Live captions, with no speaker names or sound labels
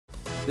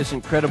This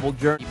incredible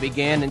journey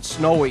began in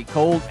snowy,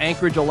 cold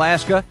Anchorage,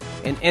 Alaska,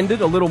 and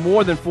ended a little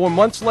more than 4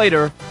 months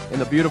later in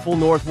the beautiful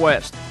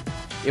Northwest.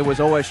 It was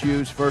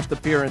OSU's first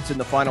appearance in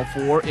the Final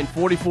Four in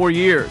 44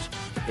 years.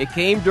 It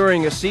came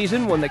during a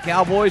season when the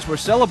Cowboys were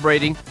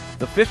celebrating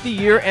the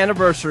 50-year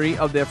anniversary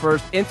of their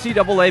first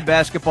NCAA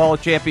basketball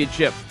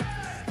championship.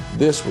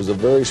 This was a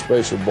very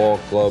special ball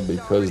club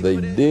because they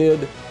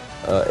did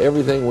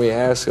everything we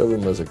asked of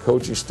them as a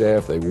coaching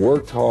staff. They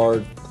worked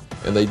hard,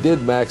 and they did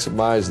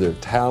maximize their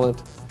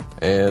talent,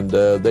 and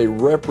they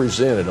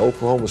represented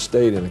Oklahoma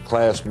State in a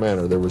class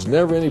manner. There was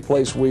never any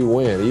place we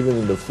went, even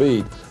in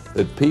defeat,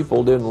 that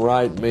people didn't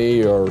write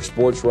me or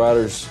sports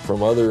writers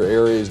from other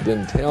areas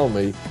didn't tell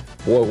me,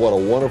 boy, what a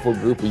wonderful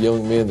group of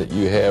young men that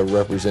you have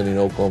representing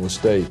Oklahoma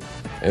State.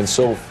 And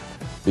so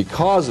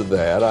because of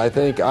that, I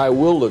think I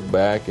will look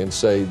back and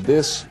say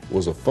this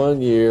was a fun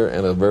year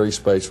and a very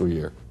special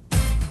year.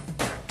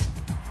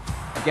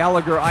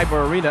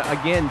 Gallagher-Iba Arena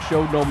again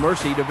showed no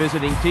mercy to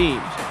visiting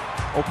teams.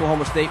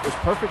 Oklahoma State was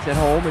perfect at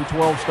home in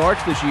 12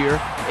 starts this year,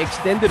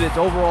 extended its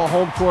overall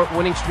home court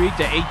winning streak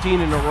to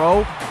 18 in a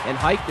row, and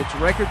hiked its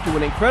record to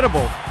an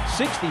incredible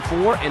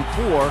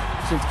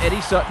 64-4 since Eddie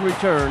Sutton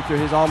returned to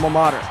his alma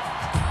mater.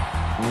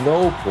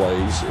 No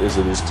place is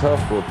it as tough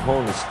for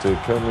opponents to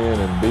come in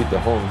and beat the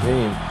home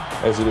team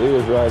as it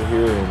is right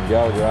here in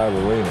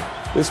Gallagher-Iba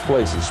Arena. This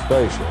place is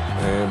special,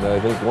 and I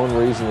think one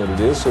reason that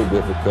it is so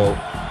difficult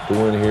to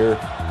win here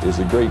is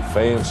the great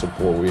fan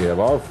support we have.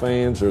 Our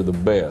fans are the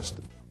best.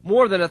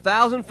 More than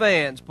 1,000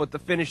 fans put the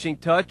finishing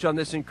touch on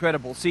this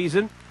incredible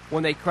season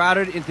when they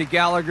crowded into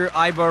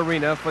Gallagher-Iba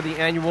Arena for the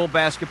annual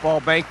basketball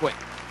banquet.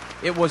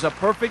 It was a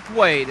perfect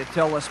way to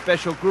tell a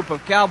special group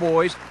of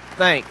Cowboys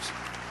thanks.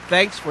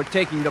 Thanks for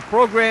taking the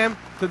program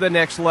to the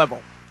next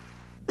level.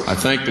 I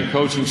thank the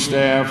coaching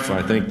staff.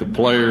 I thank the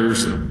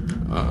players.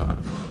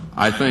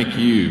 I thank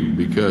you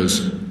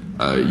because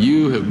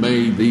you have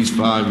made these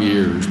 5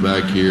 years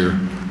back here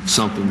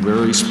something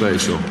very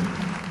special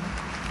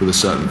for the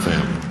Sutton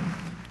family.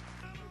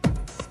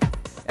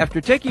 After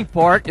taking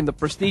part in the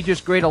prestigious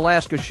Great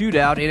Alaskan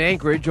Shootout in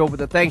Anchorage over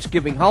the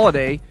Thanksgiving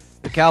holiday,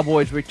 the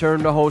Cowboys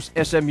returned to host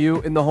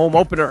SMU in the home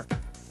opener.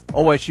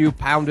 OSU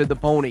pounded the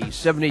Ponies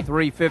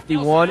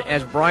 73-51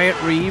 as Bryant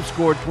Reeves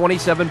scored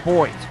 27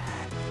 points.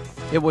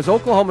 It was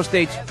Oklahoma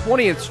State's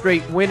 20th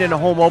straight win in a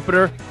home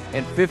opener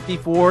and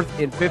 54th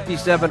in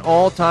 57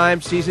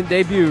 all-time season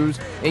debuts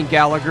in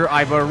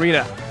Gallagher-Iba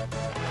Arena.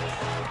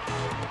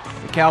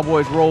 The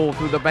Cowboys rolled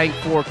through the Bank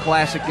 4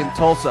 Classic in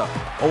Tulsa.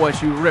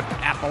 OSU ripped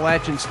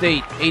Appalachian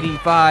State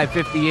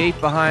 85-58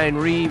 behind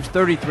Reeves'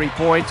 33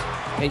 points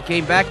and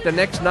came back the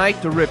next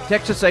night to rip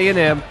Texas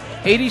A&M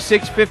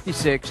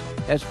 86-56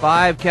 as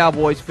 5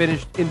 Cowboys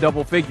finished in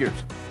double figures.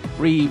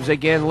 Reeves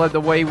again led the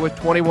way with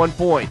 21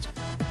 points.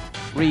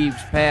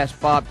 Reeves passed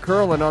Bob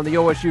Curlin on the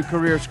OSU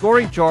career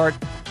scoring chart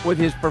with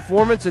his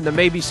performance in the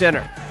Mabee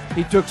Center.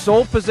 He took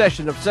sole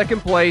possession of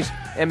second place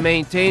and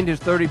maintained his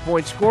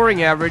 30-point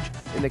scoring average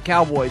in the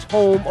Cowboys'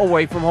 home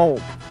away from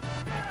home.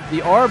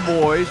 The R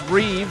boys,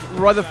 Reeves,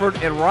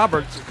 Rutherford, and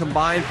Roberts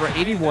combined for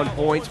 81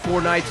 points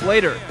 4 nights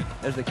later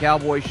as the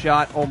Cowboys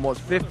shot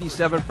almost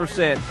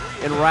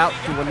 57% en route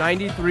to a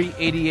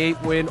 93-88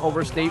 win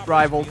over state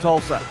rival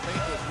Tulsa.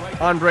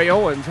 Andre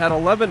Owens had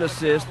 11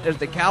 assists as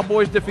the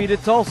Cowboys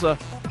defeated Tulsa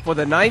for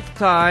the 9th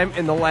time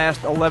in the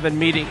last 11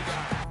 meetings.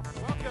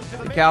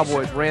 The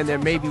Cowboys ran their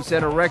Mabee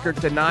Center record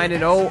to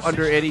 9-0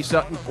 under Eddie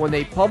Sutton when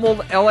they pummeled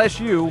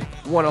LSU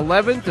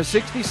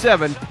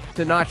 111-67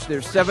 to notch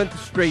their 7th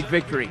straight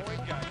victory.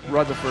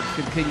 Rutherford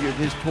continued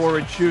his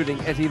torrid shooting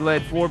as he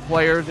led 4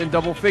 players in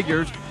double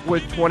figures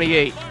with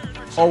 28.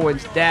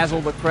 Owens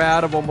dazzled a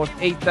crowd of almost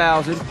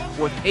 8,000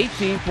 with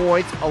 18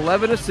 points,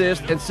 11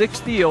 assists, and 6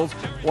 steals,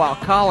 while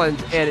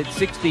Collins added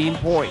 16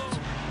 points.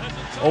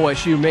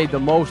 OSU made the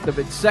most of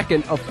its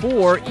second of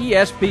 4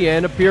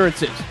 ESPN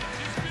appearances.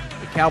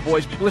 The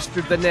Cowboys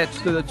blistered the Nets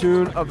to the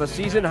tune of a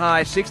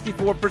season-high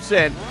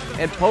 64%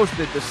 and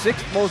posted the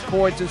 6th most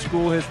points in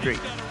school history.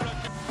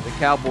 The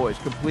Cowboys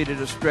completed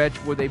a stretch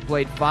where they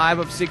played 5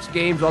 of 6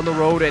 games on the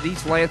road at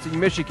East Lansing,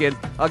 Michigan,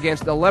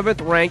 against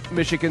 11th-ranked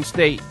Michigan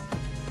State.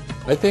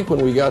 I think when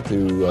we got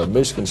to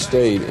Michigan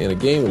State in a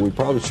game that we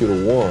probably should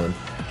have won,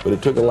 but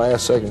it took a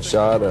last-second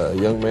shot, a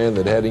young man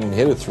that hadn't even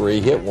hit a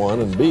 3 hit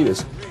one and beat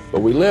us.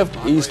 But we left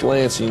East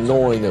Lansing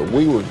knowing that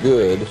we were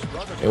good,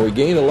 and we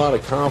gained a lot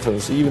of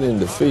confidence even in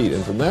defeat.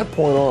 And from that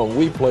point on,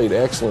 we played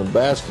excellent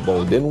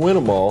basketball. We didn't win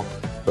them all,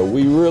 but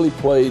we really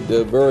played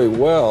very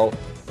well,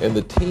 and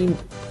the team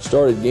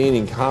started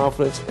gaining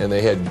confidence, and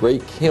they had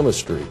great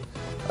chemistry.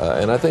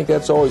 And I think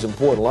that's always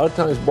important. A lot of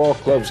times ball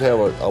clubs have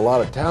a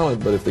lot of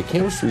talent, but if the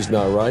chemistry's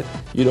not right,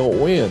 you don't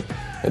win.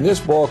 And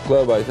this ball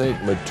club, I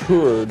think,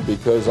 matured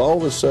because all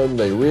of a sudden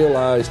they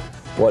realized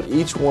what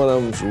each one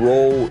of them's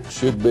role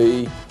should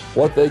be,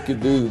 what they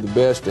could do the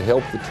best to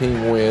help the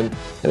team win.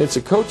 And it's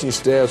a coaching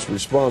staff's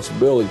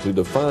responsibility to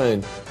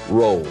define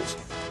roles.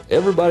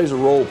 Everybody's a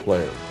role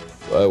player.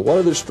 What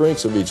are the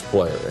strengths of each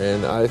player?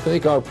 And I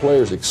think our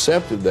players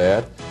accepted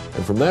that.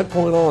 And from that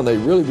point on, they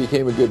really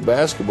became a good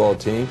basketball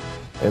team.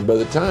 And by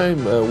the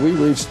time we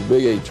reached the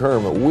Big 8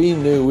 tournament, we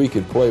knew we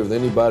could play with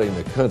anybody in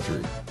the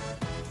country.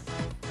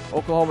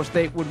 Oklahoma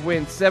State would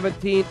win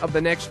 17 of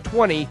the next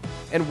 20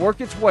 and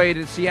work its way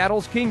to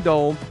Seattle's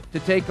Kingdome to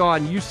take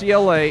on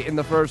UCLA in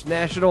the first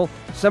national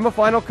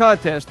semifinal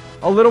contest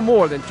a little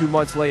more than 2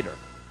 months later.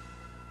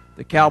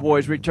 The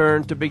Cowboys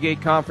returned to Big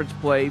 8 conference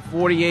play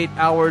 48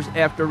 hours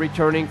after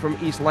returning from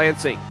East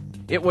Lansing.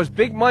 It was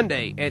Big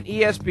Monday, and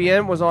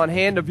ESPN was on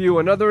hand to view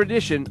another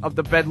edition of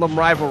the Bedlam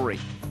rivalry.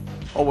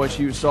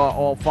 OSU saw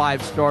all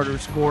 5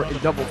 starters score in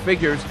double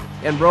figures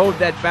and rode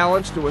that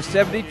balance to a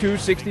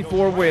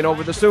 72-64 win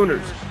over the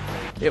Sooners.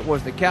 It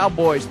was the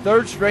Cowboys'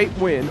 3rd straight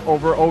win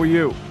over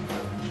OU.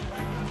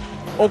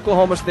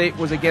 Oklahoma State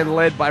was again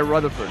led by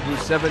Rutherford,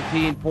 whose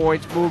 17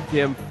 points moved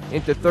him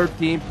into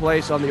 13th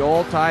place on the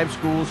all-time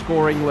school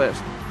scoring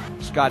list.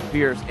 Scott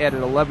Pierce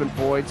added 11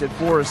 points and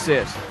 4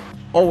 assists.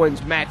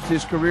 Owens matched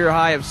his career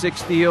high of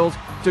 6 steals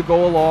to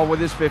go along with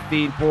his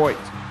 15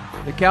 points.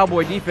 The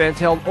Cowboy defense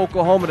held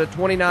Oklahoma to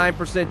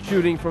 29%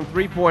 shooting from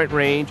three-point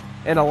range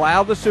and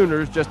allowed the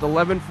Sooners just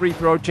 11 free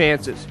throw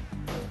chances.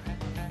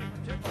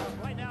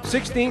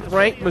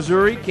 16th-ranked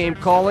Missouri came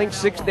calling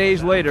 6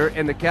 days later,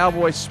 and the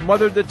Cowboys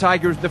smothered the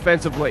Tigers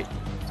defensively.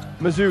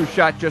 Mizzou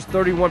shot just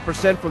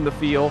 31% from the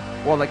field,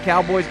 while the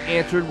Cowboys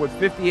answered with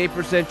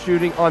 58%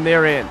 shooting on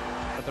their end.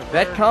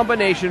 That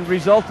combination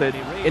resulted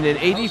in an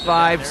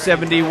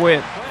 85-70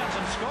 win.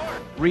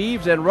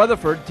 Reeves and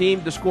Rutherford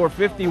teamed to score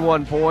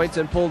 51 points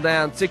and pull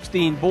down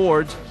 16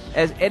 boards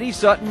as Eddie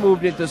Sutton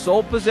moved into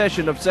sole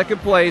possession of second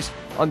place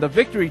on the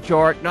victory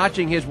chart,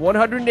 notching his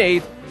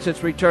 108th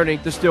since returning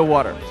to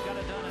Stillwater.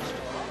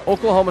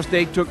 Oklahoma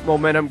State took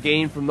momentum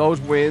gained from those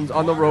wins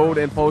on the road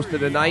and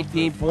posted a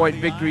 19-point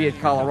victory at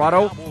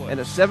Colorado and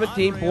a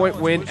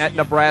 17-point win at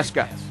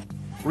Nebraska.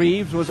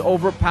 Reeves was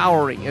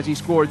overpowering as he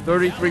scored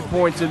 33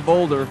 points in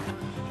Boulder.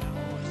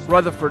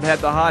 Rutherford had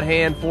the hot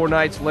hand 4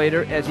 nights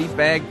later as he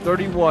bagged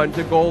 31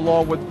 to go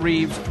along with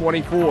Reeves'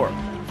 24.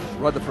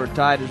 Rutherford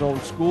tied his own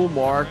school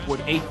mark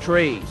with 8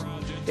 trays.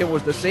 It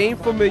was the same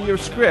familiar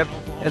script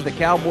as the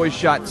Cowboys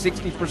shot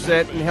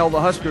 60% and held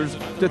the Huskers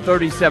to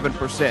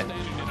 37%.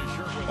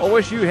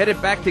 OSU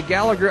headed back to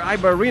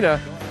Gallagher-Iba Arena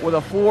with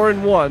a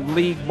 4-1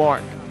 league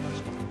mark.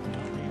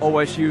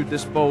 OSU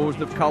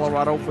disposed of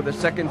Colorado for the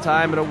second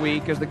time in a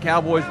week as the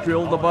Cowboys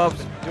drilled the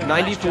Buffs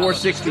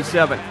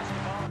 94-67.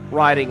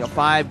 Riding a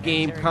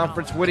 5-game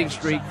conference winning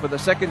streak for the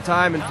second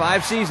time in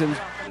 5 seasons,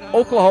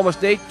 Oklahoma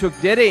State took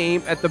dead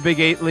aim at the Big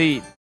 8 lead.